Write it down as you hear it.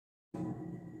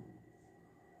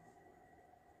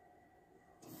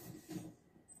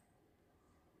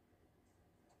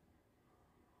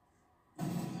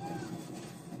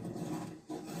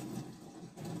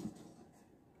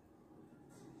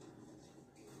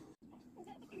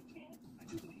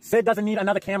Sid doesn't need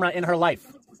another camera in her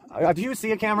life. Do you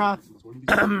see a camera?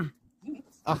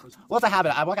 What's a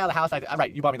habit? I walk out of the house.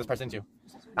 Right, you bought me this person too.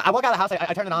 I walk out of the house.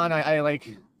 I turn it on. I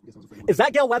like. Is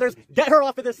that Gail Weathers? Get her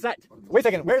off of this set. Wait a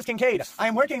second. Where's Kincaid? I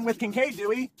am working with Kincaid,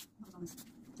 Dewey.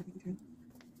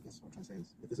 Yes, what I'm trying to say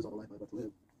is, if this is all the life I've got to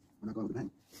live, we're not going to the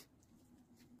bank.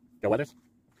 Gail Weathers?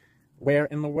 Where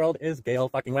in the world is Gail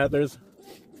fucking Weathers?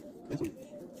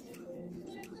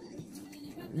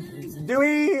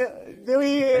 Dewey!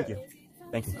 Dewey! Thank you.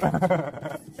 Thank you.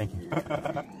 Thank you.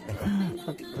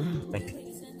 Thank you.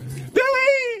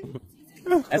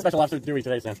 Dewey! And Special Officer Dewey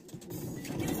today, Sam.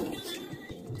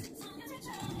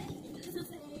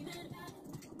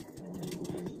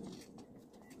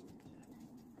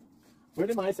 Where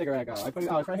did my cigarette go? I put it,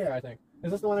 oh, it's right here, I think.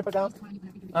 Is this the one I put down?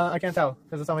 I can't tell,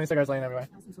 because there's so many cigarettes laying everywhere.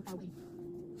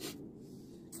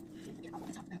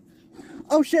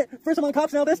 Oh shit! First time on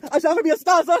Cops Now this, I said I'm gonna be a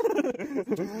star, son!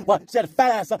 What? She had a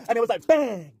fat ass, and it was like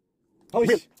BANG!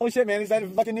 Holy shit, man, he's that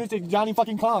fucking news to Johnny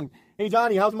fucking Kong. Hey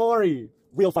Johnny, how's Maury?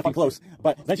 Real fucking close.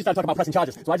 But then she started talking about pressing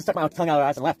charges, so I just stuck my tongue out of her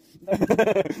ass and left.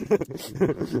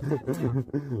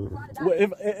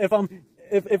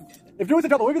 If Drew's in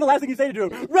trouble, what would be the last thing you say to Drew?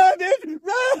 Run, bitch!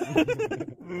 Run!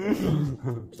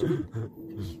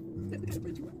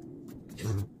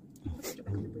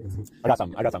 I got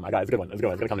some. It's a good one. It's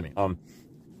gonna come to me.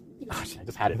 Oh, shit, I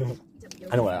just had it.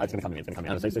 I know what, it's gonna come to me. I'm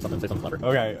gonna say something clever.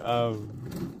 Okay,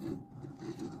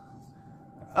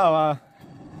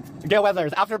 Gail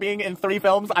Weathers, after being in 3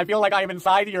 films, I feel like I am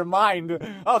inside your mind.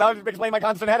 Oh, that would explain my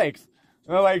constant headaches.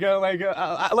 Look, I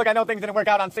know things didn't work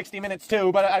out on 60 Minutes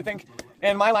too, but I think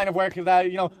in my line of work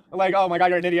that, you know, like, oh my god,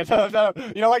 you're an idiot. So,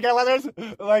 you know what, Gail Weathers?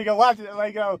 Like, watch it,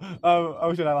 like,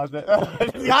 oh shit, I lost it.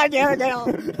 God damn it, Gail.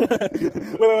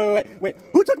 Wait,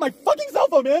 who took my fucking cell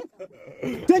phone, man?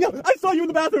 Danielle, I saw you in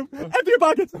the bathroom. Empty your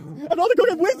pockets. And all the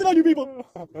coke I've wasted on you people.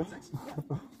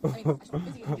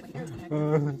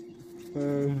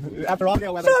 After all,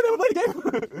 Gail Weathers.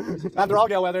 After all,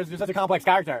 Gail Weathers, you're such a complex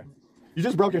character. You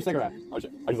just broke your cigarette. Oh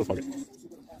shit, I just smoke it.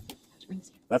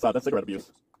 That's cigarette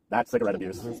abuse. That's cigarette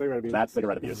abuse. That's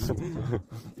cigarette abuse.